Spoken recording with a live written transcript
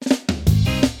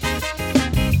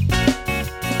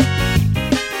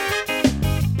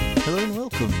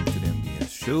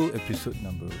episode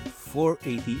number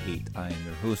 488. I'm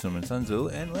your host, Norman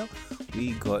Sanzo, and well,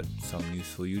 we got some news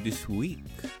for you this week.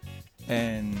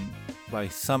 And by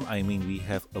some, I mean we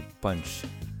have a bunch.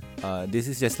 This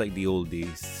is just like the old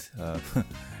days.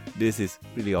 This is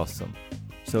really awesome.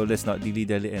 So let's not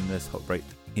dilly-dally and let's hop right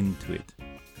into it.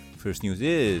 First news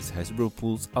is Hasbro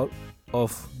pulls out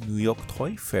of New York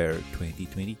Toy Fair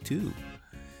 2022.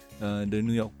 The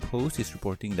New York Post is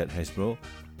reporting that Hasbro,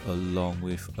 along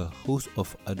with a host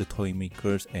of other toy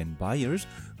makers and buyers,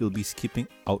 will be skipping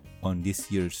out on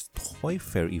this year's Toy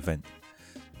Fair event,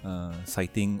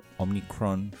 citing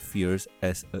Omicron fears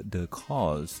as the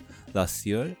cause. Last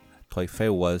year, Toy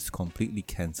Fair was completely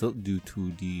cancelled due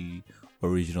to the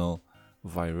original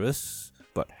virus,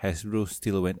 but Hasbro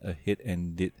still went ahead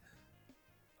and did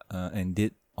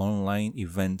online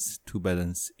events to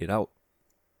balance it out.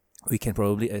 We can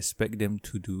probably expect them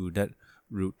to do that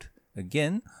route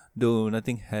again, though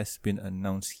nothing has been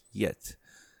announced yet.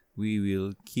 We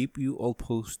will keep you all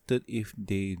posted if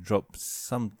they drop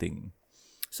something.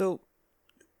 So,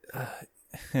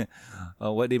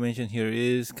 what they mentioned here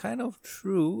is kind of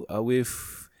true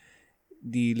with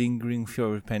the lingering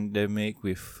fear of pandemic,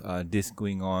 with this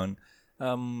going on.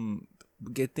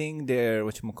 Getting their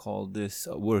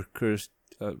workers,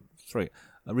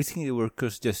 risking the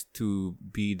workers just to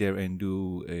be there and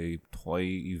do a toy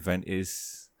event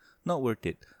is not worth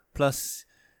it. Plus,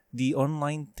 the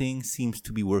online thing seems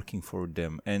to be working for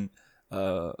them. And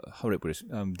how do I put this?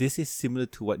 This is similar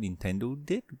to what Nintendo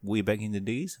did way back in the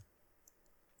days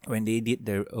when they did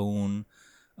their own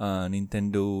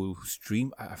Nintendo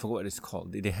stream. I forgot what it's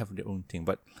called. They have their own thing,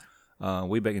 but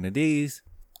way back in the days,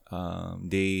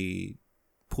 they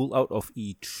pulled out of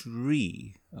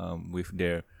E3 with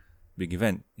their big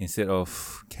event. Instead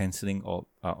of cancelling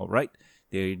outright,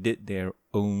 they did their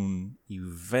own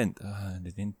event.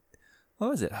 What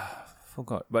was it?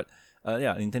 Forgot. But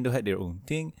Nintendo had their own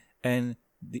thing, and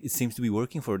it seems to be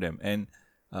working for them. And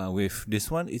with this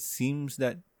one, it seems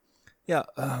that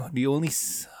the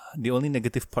only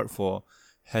negative part for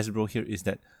Hasbro here is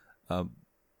that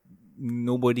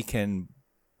nobody can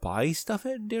buy stuff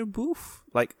at their booth.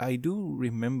 Like, I do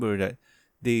remember that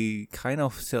they kind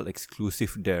of sell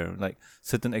exclusive there, like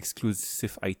certain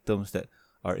exclusive items that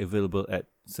are available at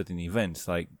certain events.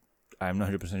 Like, I'm not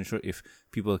 100% sure if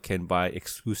people can buy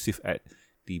exclusive at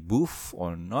the booth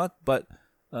or not, but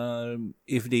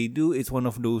if they do, it's one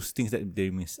of those things that they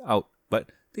miss out.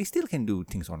 But they still can do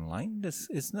things online.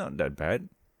 It's not that bad.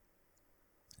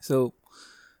 So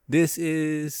this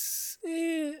is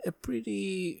a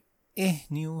pretty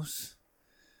news.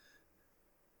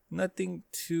 Nothing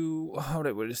to how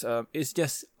that works. It's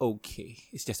just okay.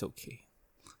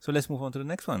 So let's move on to the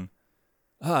next one.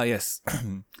 Yes.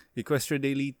 Equestria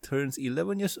Daily turns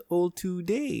 11 years old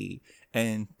today.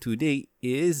 And today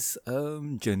is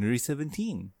January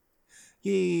 17.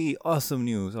 Yay, awesome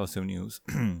news.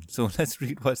 So let's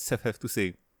read what Seth have to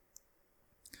say.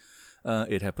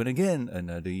 It happened again.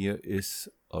 Another year is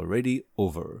already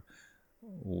over.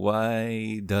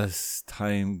 Why does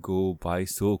time go by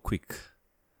so quick?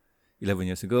 11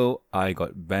 years ago, I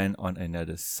got banned on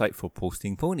another site for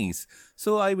posting ponies,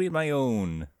 so I made my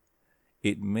own.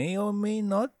 It may or may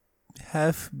not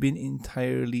have been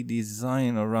entirely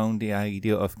designed around the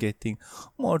idea of getting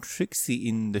more tricksy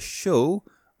in the show,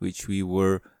 which we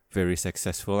were very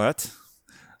successful at,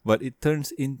 but it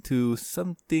turns into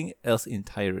something else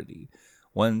entirely.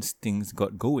 Once things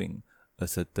got going, a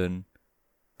certain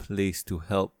place to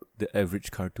help the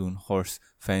average cartoon horse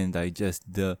fan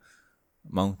digest the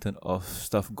mountain of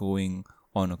stuff going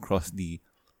on across the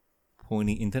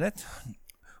pony internet.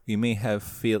 We may have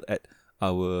failed at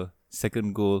our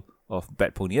second goal of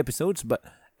bad pony episodes, but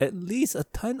at least a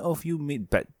ton of you made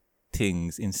bad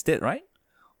things instead, right?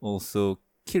 Also,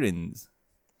 Kirin's.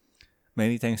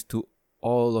 Many thanks to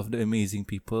all of the amazing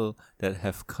people that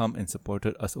have come and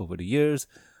supported us over the years.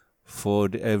 For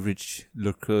the average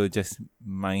lurker just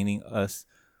mining us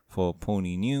for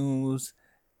pony news,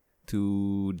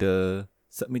 to the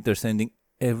submitter sending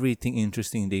everything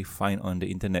interesting they find on the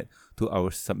internet to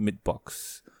our submit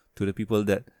box, to the people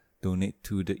that donate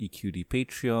to the EQD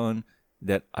Patreon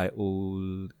that I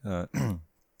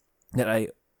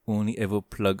only ever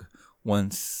plug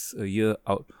once a year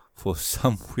out for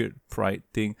some weird pride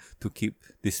thing to keep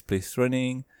this place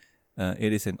running.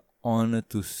 It is an honor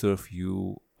to serve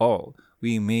you all.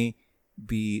 We may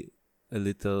be a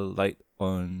little light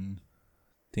on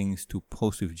things to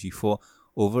post with G4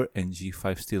 over and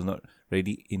G5 still not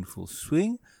ready in full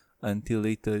swing until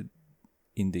later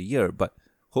in the year, but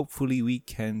hopefully we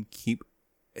can keep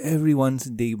everyone's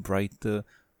day brighter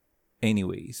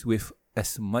anyways with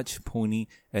as much pony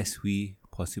as we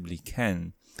possibly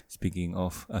can. Speaking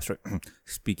of,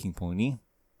 speaking pony,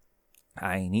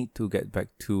 I need to get back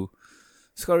to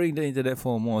scouring the internet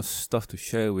for more stuff to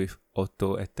share with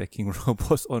auto-attacking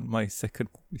robots on my second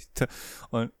monitor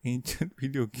on ancient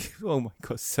video games. Oh my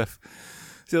god, Seth.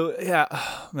 So yeah,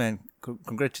 man,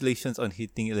 congratulations on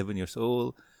hitting 11 years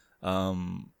old.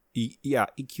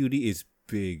 EQD is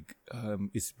big.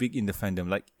 It's big in the fandom.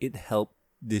 Like, it helped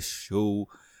this show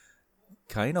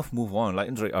kind of move on. Like,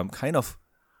 kind of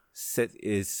set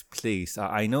its place.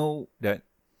 I know that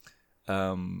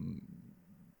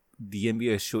the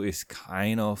MBS show is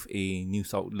kind of a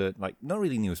news outlet, like not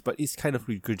really news, but it's kind of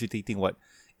regurgitating what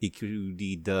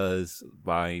EQD does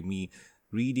by me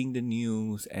reading the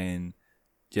news and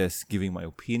just giving my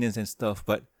opinions and stuff.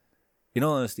 But in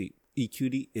all honesty,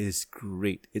 EQD is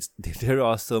great. They're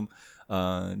awesome.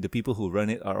 The people who run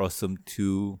it are awesome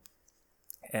too.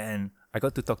 And I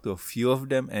got to talk to a few of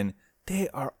them, and they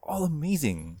are all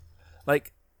amazing.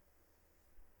 Like,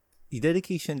 the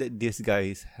dedication that these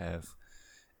guys have.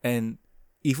 And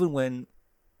even when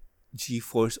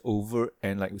G-Force over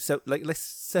and like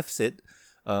Seth said,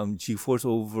 G-Force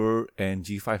over and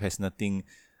G5 has nothing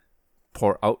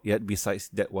pour out yet besides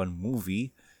that one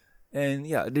movie. And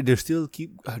yeah, they're still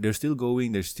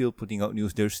going, they're still putting out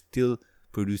news, they're still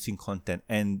producing content,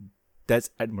 and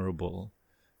that's admirable.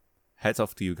 Hats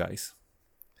off to you guys.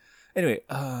 Anyway,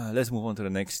 let's move on to the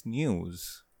next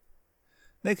news.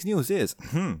 Next news is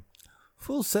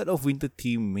full set of Winter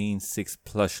Team Main 6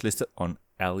 plush listed on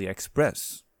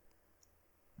AliExpress.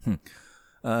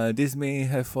 This may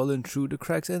have fallen through the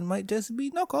cracks and might just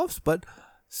be knockoffs, but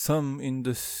some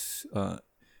industries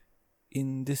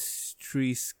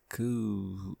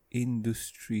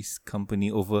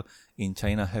company over in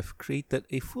China have created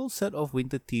a full set of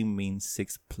Winter Team Main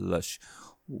 6 plush,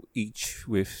 each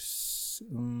with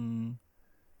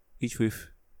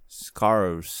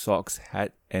scarves, socks,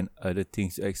 hat, and other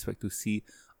things you expect to see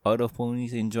out of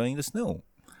ponies enjoying the snow.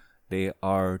 They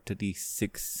are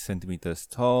 36 centimeters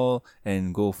tall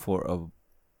and go for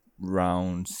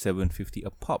around $750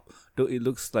 a pop, though it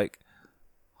looks like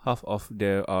half of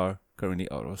them are currently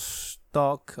out of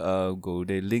stock. Go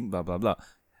there, link, blah blah blah.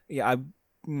 Yeah,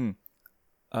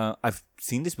 I've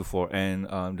seen this before, and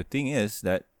the thing is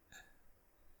that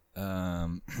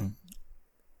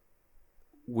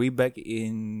way back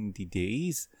in the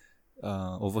days,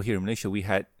 over here in Malaysia, we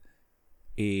had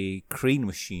a crane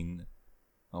machine,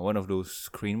 one of those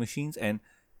crane machines, and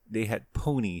they had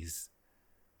ponies,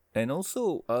 and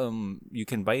also you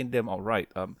can buy them outright.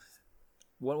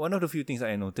 One of the few things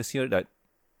I noticed here that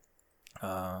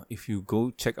if you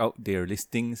go check out their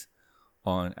listings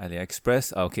on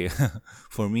AliExpress, okay,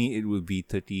 for me it would be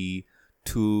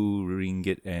 32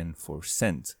 ringgit and 4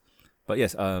 cents. But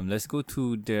yes, let's go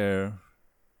to their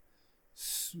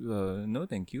no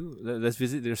thank you. Let's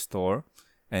visit their store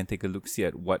and take a look, see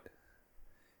at what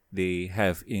they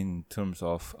have in terms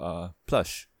of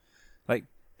plush. Like,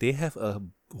 they have a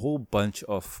whole bunch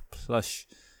of plush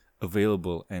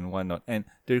available and whatnot, and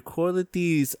their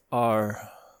qualities are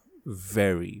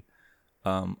vary.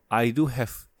 I do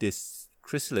have this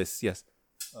chrysalis, yes.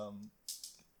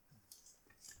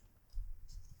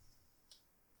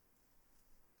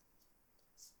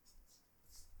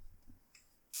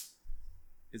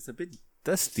 It's a bit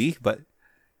dusty, but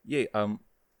yeah,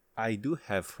 I do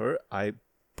have her. I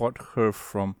bought her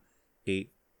from a,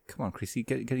 come on, Chrissy,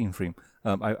 get in frame.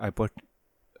 I bought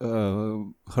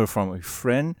her from a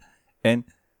friend, and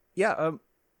yeah,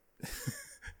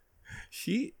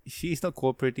 she's not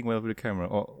cooperating well with the camera.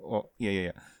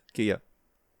 Yeah. Okay, yeah.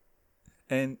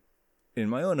 And in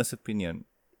my honest opinion,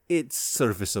 it's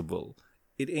serviceable.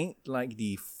 It ain't like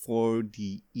the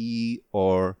 4DE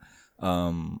or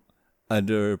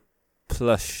other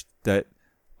plush that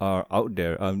are out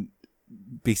there.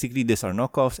 Basically, these are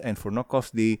knockoffs, and for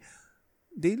knockoffs, they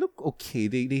look okay.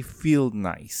 They feel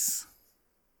nice.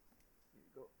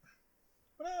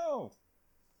 No.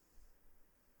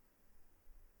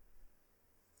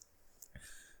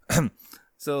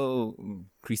 So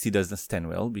Chrissy doesn't stand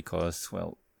well because,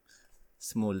 well,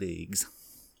 small legs.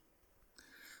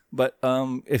 But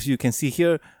as you can see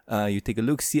here, you take a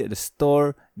look, see at the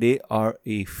store, there are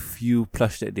a few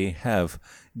plush that they have.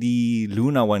 The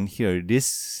Luna one here,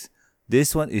 this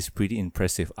one is pretty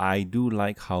impressive. I do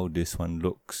like how this one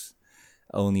looks.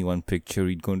 Only one picture,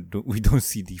 we don't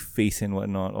see the face and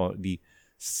whatnot, or the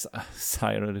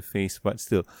side of the face, but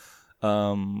still.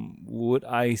 Would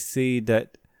I say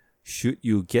that should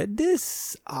you get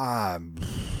this? I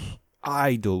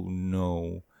don't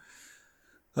know.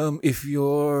 If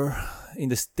you're in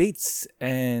the States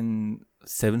and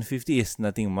 $750 is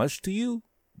nothing much to you,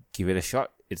 give it a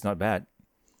shot. It's not bad.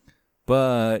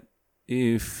 But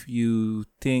if you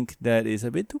think that is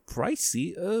a bit too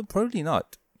pricey, probably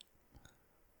not.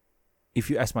 If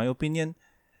you ask my opinion,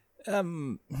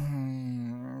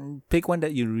 pick one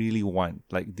that you really want,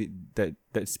 like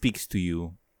that speaks to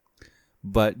you.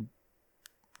 But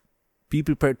be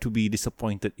prepared to be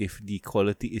disappointed if the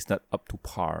quality is not up to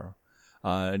par.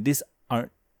 These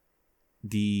aren't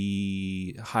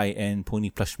the high-end pony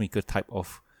plush maker type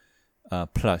of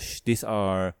plush. These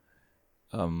are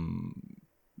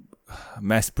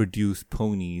mass-produced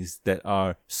ponies that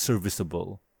are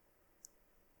serviceable.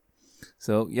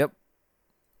 So, yep.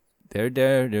 They're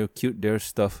there, they're cute, they're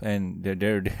stuff, and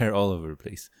they're all over the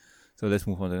place. So let's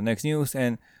move on to the next news.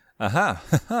 And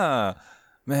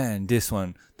man, this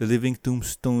one, the Living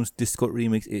Tombstones Discord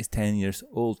remix is 10 years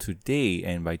old today,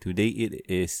 and by today it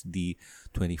is the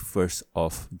 21st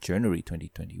of January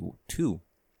 2022.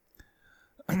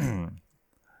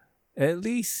 At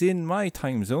least in my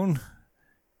time zone.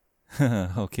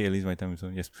 Okay, at least my time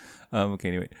zone, yes. Okay,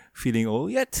 anyway, feeling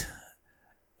old yet?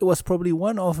 It was probably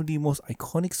one of the most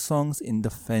iconic songs in the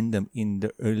fandom in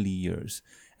the early years,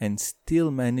 and still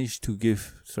managed to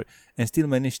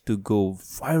go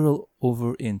viral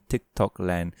over in TikTok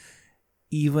land.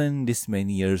 Even this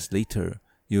many years later,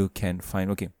 you can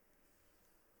find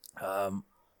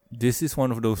this is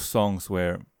one of those songs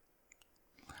where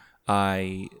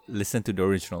I listen to the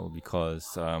original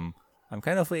because I'm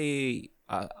kind of I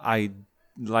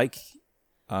like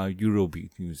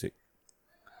Eurobeat music.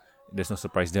 There's no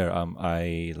surprise there.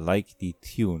 I like the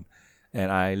tune, and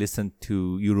I listened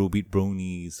to Eurobeat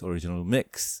Brony's original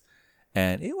mix,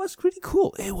 and it was pretty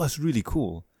cool. It was really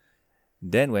cool.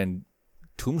 Then when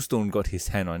Tombstone got his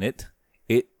hand on it,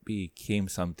 it became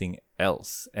something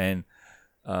else. And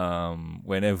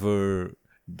whenever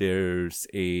there's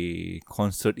a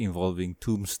concert involving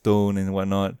Tombstone and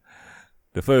whatnot,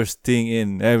 the first thing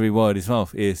in everybody's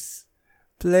mouth is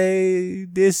play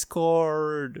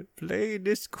Discord.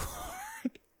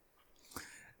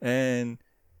 And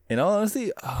in all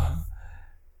honesty,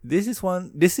 this is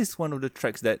one of the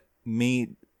tracks that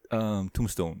made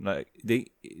Tombstone, like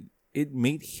it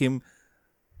made him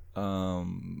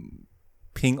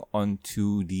ping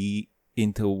onto the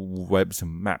interwebs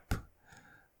map.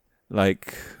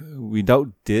 Like without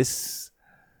this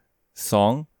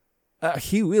song,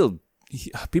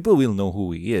 people will know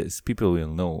who he is. People will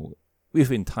know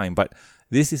within time, but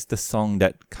this is the song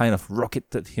that kind of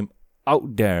rocketed him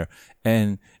out there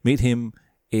and made him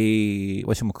a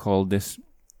household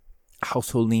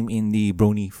name in the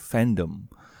Brony fandom.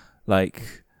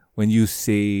 Like when you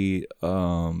say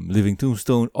Living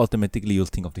Tombstone, automatically you'll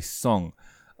think of this song.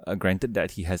 Granted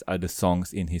that he has other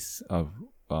songs in his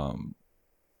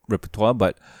repertoire,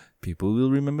 but people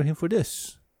will remember him for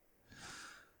this.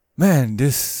 Man,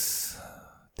 this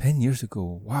 10 years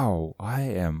ago. Wow, I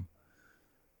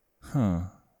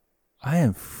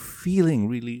am feeling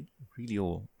really, really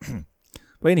old.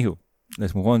 But anywho,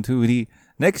 let's move on to the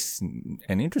next and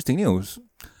interesting news.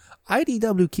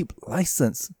 IDW keeps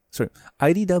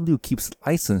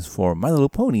license for My Little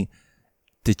Pony,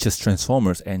 ditches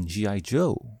Transformers and G.I.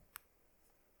 Joe.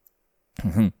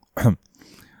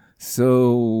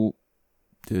 So,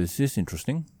 this is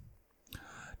interesting.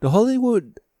 The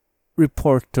Hollywood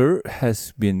Reporter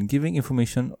has been giving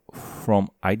information from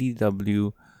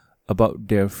IDW about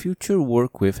their future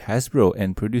work with Hasbro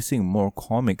and producing more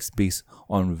comics based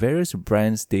on various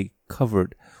brands they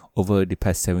covered over the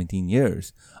past 17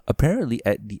 years. Apparently,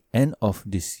 at the end of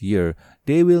this year,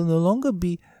 they will no longer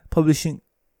be publishing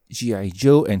G.I.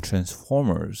 Joe and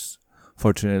Transformers.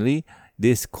 Fortunately,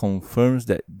 this confirms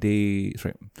that they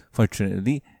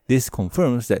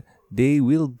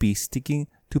will be sticking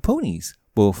to ponies.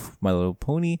 Both My Little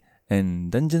Pony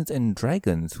and Dungeons and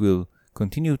Dragons will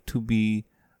continue to be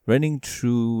running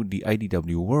through the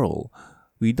IDW world.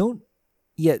 We don't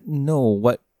yet know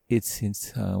what is in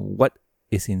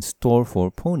store for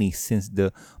ponies, since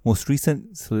the most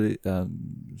recent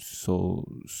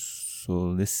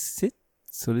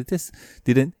Solitis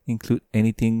didn't include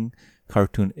anything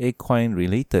cartoon equine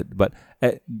related, but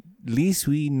at least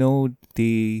we know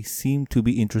they seem to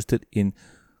be interested in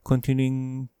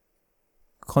continuing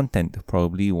content,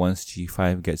 probably once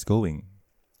G5 gets going.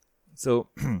 So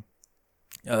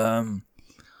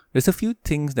there's a few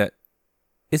things that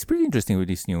is pretty interesting with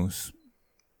this news.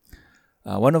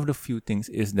 One of the few things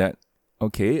is that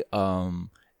it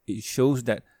shows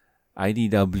that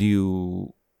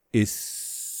IDW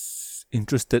is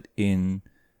interested in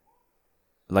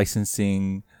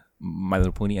licensing My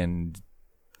Little Pony and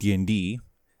D&D,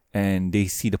 and they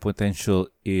see the potential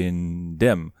in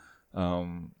them.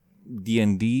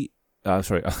 D&D,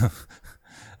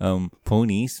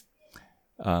 ponies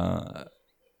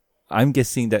I'm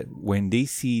guessing that when they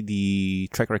see the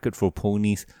track record for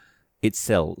ponies, it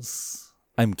sells.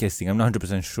 I'm guessing. I'm not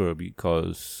 100% sure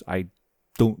because I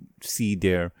don't see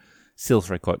their sales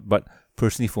record. But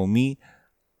personally, for me,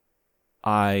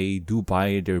 I do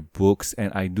buy their books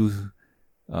and I do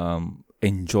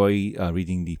enjoy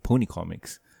reading the pony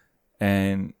comics.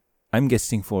 And I'm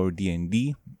guessing for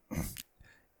D&D,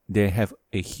 they have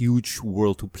a huge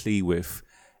world to play with.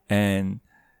 And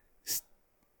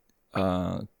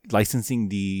licensing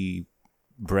the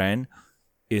brand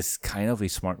is kind of a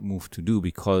smart move to do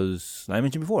because, like I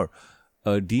mentioned before,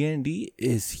 D&D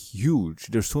is huge.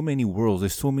 There's so many worlds.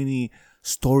 There's so many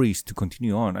stories to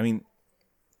continue on. I mean,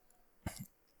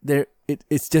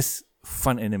 it's just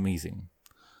fun and amazing.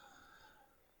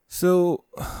 So,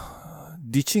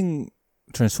 ditching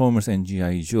Transformers and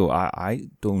G.I. Joe, I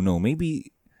don't know.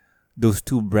 Maybe those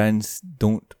two brands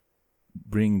don't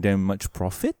bring them much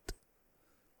profit.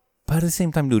 But at the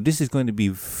same time, dude, this is going to be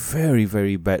very,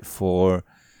 very bad for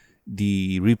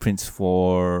the reprints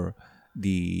for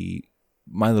the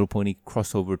My Little Pony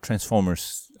crossover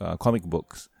Transformers comic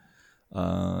books.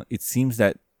 It seems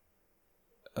that,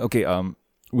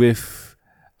 with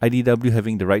IDW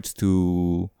having the rights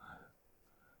to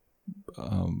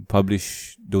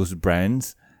publish those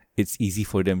brands, it's easy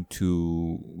for them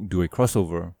to do a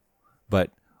crossover.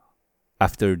 But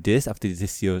after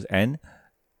this year's end,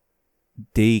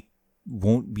 they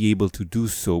won't be able to do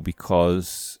so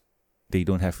because they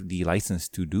don't have the license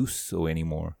to do so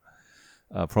anymore.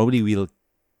 We will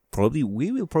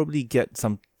probably get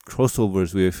some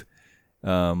crossovers with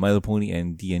My Little Pony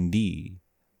and D&D.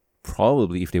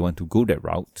 Probably if they want to go that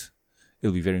route.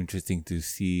 It'll be very interesting to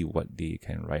see what they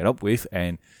can write up with,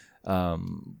 and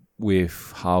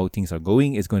with how things are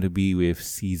going, it's going to be with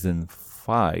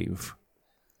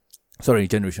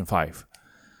Generation 5.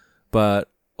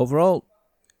 But overall,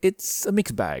 it's a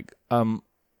mixed bag.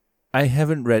 I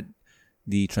haven't read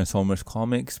the Transformers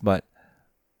comics, but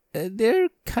they're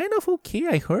kind of okay.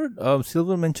 I heard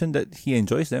Silver mentioned that he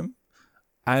enjoys them.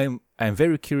 I'm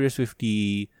very curious with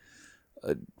the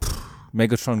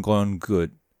Megatron Gone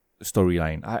Good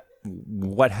storyline.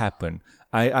 What happened?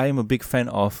 I am a big fan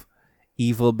of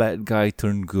evil bad guy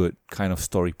turned good kind of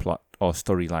story plot or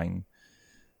storyline.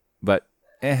 But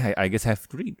I guess I have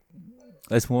to read.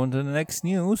 Let's move on to the next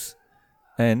news.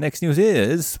 And next news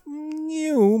is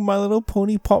new My Little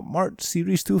Pony Pop Mart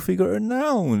Series 2 figure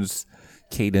announced.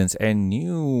 Cadence and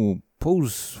new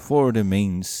pose for the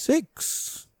main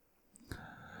 6.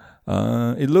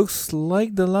 It looks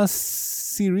like the last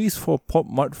series for Pop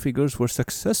Mart figures were a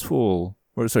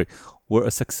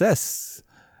success.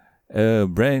 A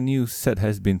brand new set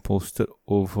has been posted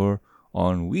over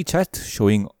on WeChat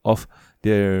showing off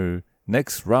their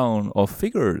next round of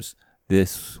figures.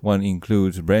 This one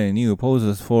includes brand new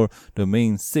poses for the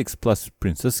main 6 plus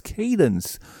Princess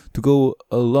Cadence to go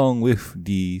along with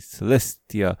the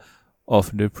Celestia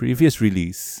of the previous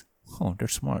release. Oh, they're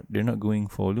smart. They're not going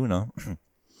for Luna.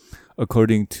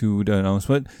 According to the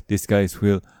announcement, these guys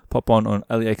will pop on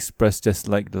AliExpress just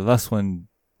like the last one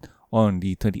on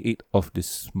the 28th of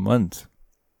this month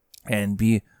and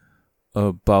be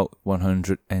about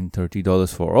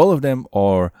 $130 for all of them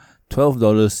or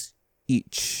 $12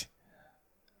 each.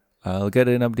 I'll get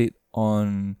an update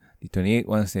on the 28th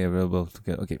once they're available to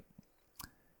get. Okay.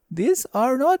 These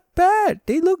are not bad.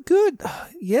 They look good.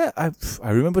 Yeah, I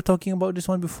remember talking about this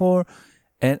one before.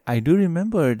 And I do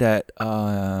remember that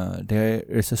there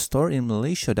is a store in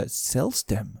Malaysia that sells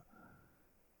them.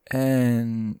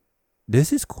 And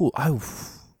this is cool. I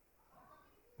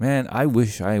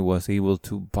wish I was able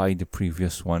to buy the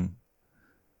previous one.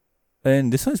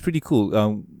 And this one is pretty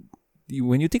cool.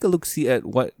 When you take a look-see at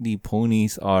what the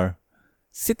ponies are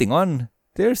sitting on,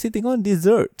 they're sitting on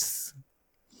desserts.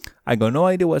 I got no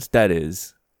idea what that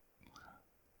is.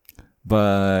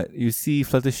 But you see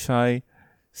Fluttershy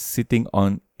sitting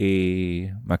on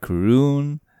a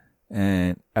macaroon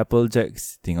and Applejack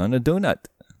sitting on a donut.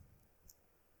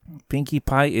 Pinkie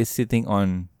Pie is sitting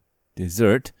on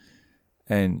dessert.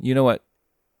 And you know what?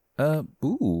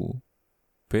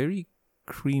 Berry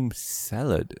cream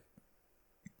salad.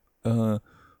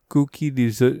 Cookie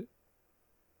dessert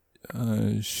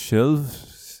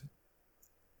shelves.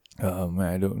 Oh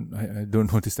man, I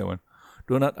don't notice that one.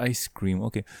 Donut ice cream.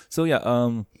 Okay, so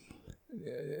yeah,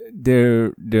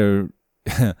 they're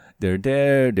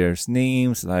there. There's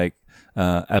names like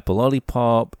apple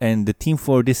lollipop, and the theme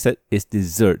for this set is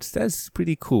desserts. That's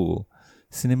pretty cool.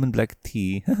 Cinnamon black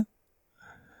tea.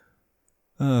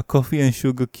 Coffee and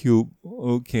sugar cube.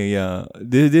 Okay, yeah.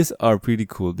 These are pretty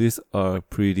cool.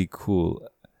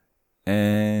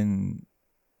 And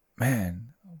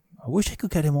man, I wish I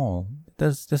could get them all.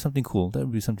 That's something cool. That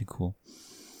would be something cool.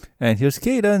 And here's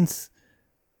Cadence.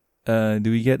 Do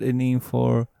we get a name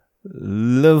for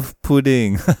Love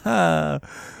Pudding? Oh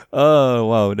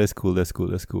wow, that's cool.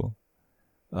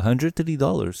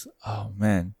 $130. Oh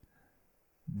man,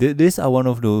 these are one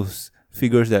of those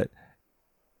figures that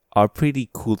are pretty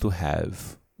cool to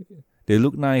have. They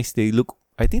look nice. I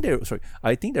think they're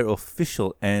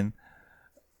official, and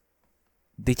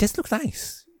they just look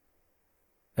nice.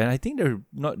 And I think they're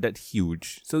not that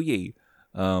huge. So yay.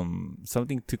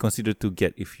 Something to consider to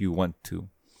get if you want to.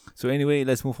 So anyway,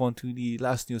 let's move on to the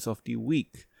last news of the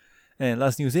week. And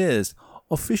last news is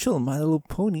official My Little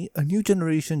Pony, a new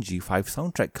generation G5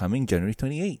 soundtrack coming January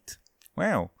 28th.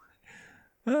 Wow.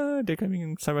 They're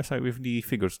coming side by side with the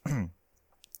figures. The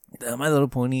My Little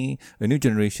Pony, a new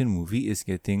generation movie is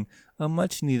getting a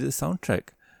much needed soundtrack.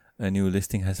 A new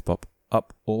listing has popped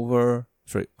up for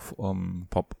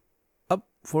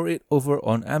it over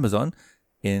on Amazon.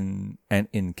 In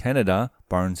Canada,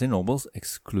 Barnes & Noble's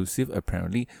exclusive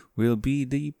apparently will be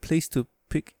the place to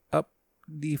pick up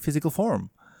the physical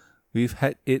form. We've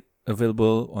had it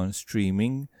available on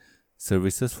streaming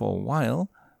services for a while,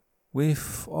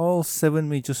 with all 7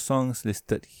 major songs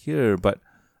listed here, but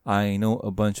I know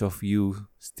a bunch of you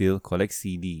still collect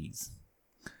CDs.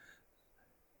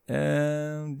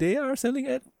 And they are selling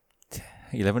at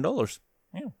 $11.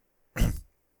 Yeah.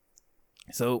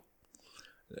 So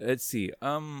let's see.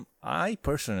 I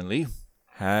personally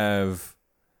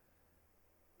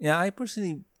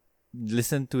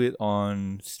listen to it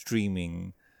on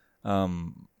streaming.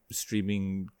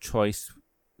 Streaming choice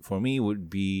for me would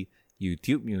be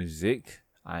YouTube Music.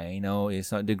 I know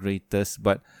it's not the greatest,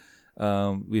 but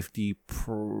with the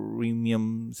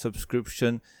premium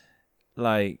subscription,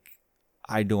 like,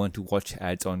 I don't want to watch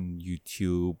ads on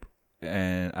YouTube,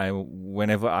 and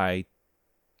whenever I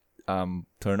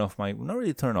turn off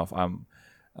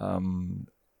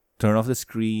the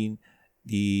screen,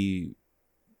 the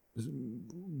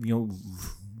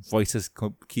voices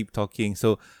keep talking,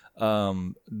 so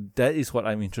that is what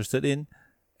I'm interested in,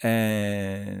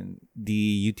 and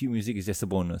the YouTube Music is just a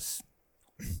bonus.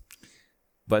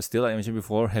 But still, like I mentioned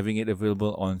before, having it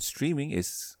available on streaming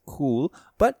is cool,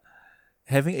 but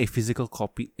having a physical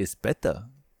copy is better.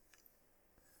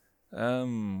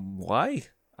 Why?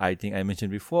 I think I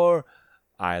mentioned before,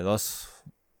 I lost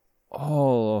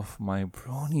all of my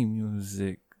brony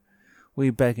music way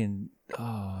back in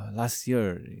last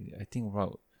year. I think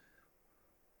about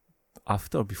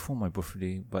after or before my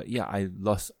birthday. But yeah, I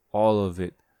lost all of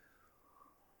it.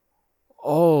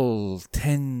 All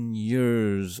 10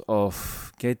 years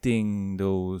of getting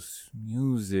those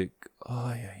music.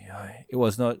 It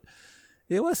was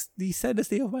the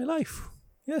saddest day of my life.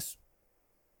 Yes.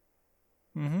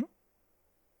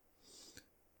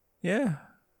 Yeah.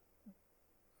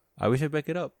 I wish I back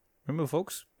it up. Remember,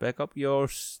 folks, back up your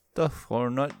stuff or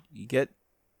not, you get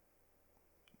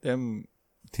them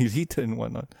deleted and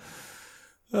whatnot.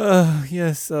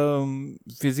 Yes,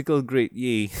 physical grade,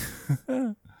 yay.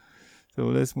 So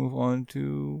let's move on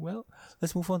to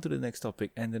the next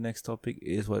topic. And the next topic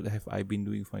is what have I been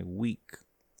doing for my week.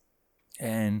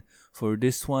 And for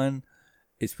this one,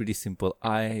 it's pretty simple.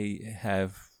 I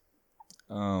have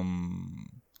how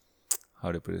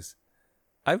to put this?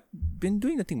 I've been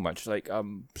doing nothing much. Like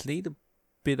played a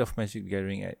bit of Magic the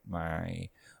Gathering at my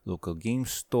local game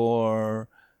store.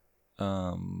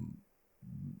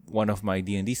 One of my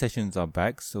D&D sessions are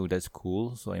back, so that's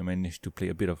cool. So I managed to play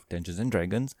a bit of Dungeons and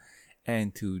Dragons.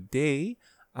 And today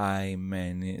I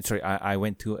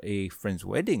went to a friend's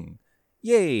wedding.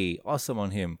 Yay! Awesome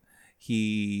on him.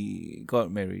 He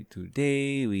got married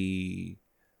today. We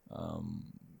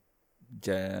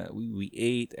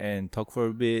ate and talked for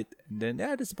a bit, and then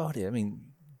that's about it. I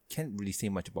mean, can't really say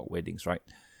much about weddings, right?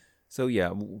 So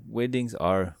yeah, weddings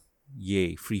are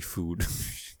yay, free food.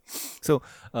 So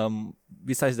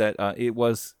besides that, it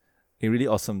was a really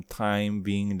awesome time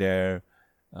being there,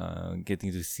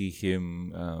 getting to see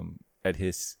him at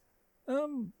his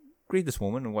greatest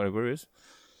moment or whatever it is.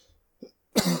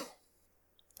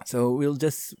 So we'll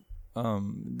just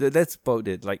that's about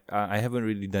it. Like I haven't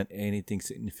really done anything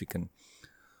significant.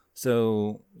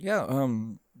 So yeah,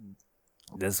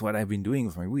 that's what I've been doing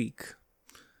with my week.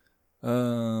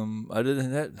 Other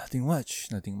than that, nothing much.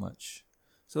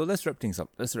 So let's wrap things up.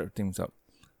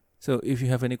 So if you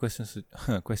have any questions,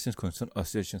 concerns, or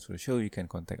suggestions for the show, you can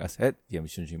contact us at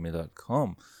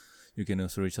theambitiongmail.com. You can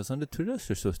also reach us on the Twitter.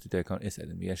 The show's Twitter account is at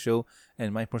MBS Show,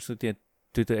 and my personal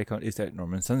Twitter account is at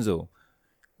Norman Sanzo.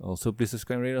 Also, please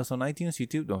subscribe and rate us on iTunes,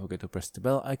 YouTube. Don't forget to press the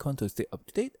bell icon to stay up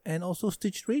to date, and also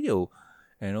Stitch Radio.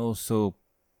 And also,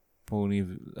 Pony.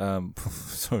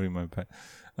 Sorry, my bad.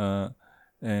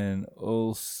 And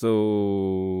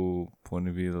also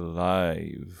Ponyville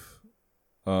Live.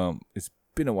 It's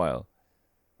been a while.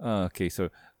 Okay, so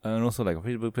and also like a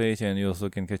Facebook page, and you also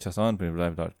can catch us on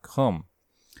ponyvillelive.com.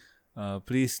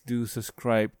 Please do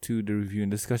subscribe to the Review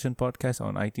and Discussion podcast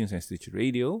on iTunes and Stitcher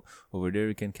Radio. Over there,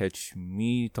 you can catch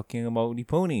me talking about the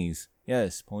ponies.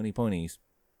 Yes, ponies.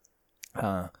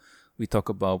 We talk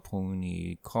about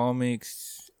pony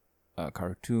comics,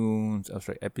 cartoons,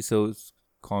 episodes,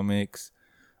 comics,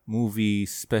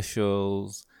 movies,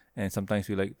 specials, and sometimes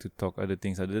we like to talk other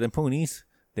things other than ponies.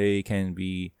 They can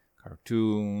be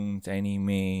cartoons,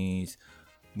 animes,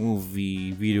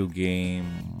 movie, video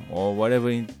game, or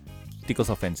whatever tickles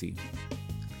our fancy.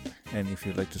 And if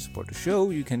you'd like to support the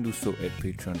show, you can do so at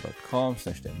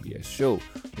patreon.com/MBS show.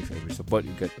 With every support,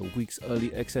 you get a week's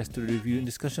early access to the Review and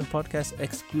Discussion podcast,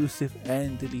 exclusive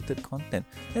and deleted content.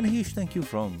 And a huge thank you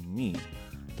from me.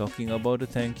 Talking about the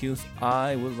thank yous,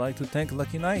 I would like to thank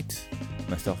Lucky Knight,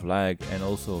 myself Lag, and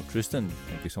also Tristan.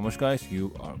 Thank you so much, guys.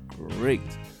 You are great.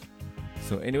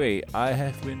 So anyway, I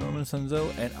have been Norman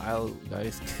Sanzo,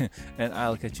 and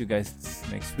I'll catch you guys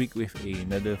next week with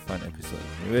another fun episode.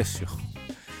 Yes,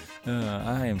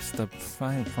 I am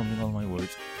fumbling all my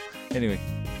words. Anyway,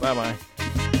 bye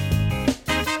bye.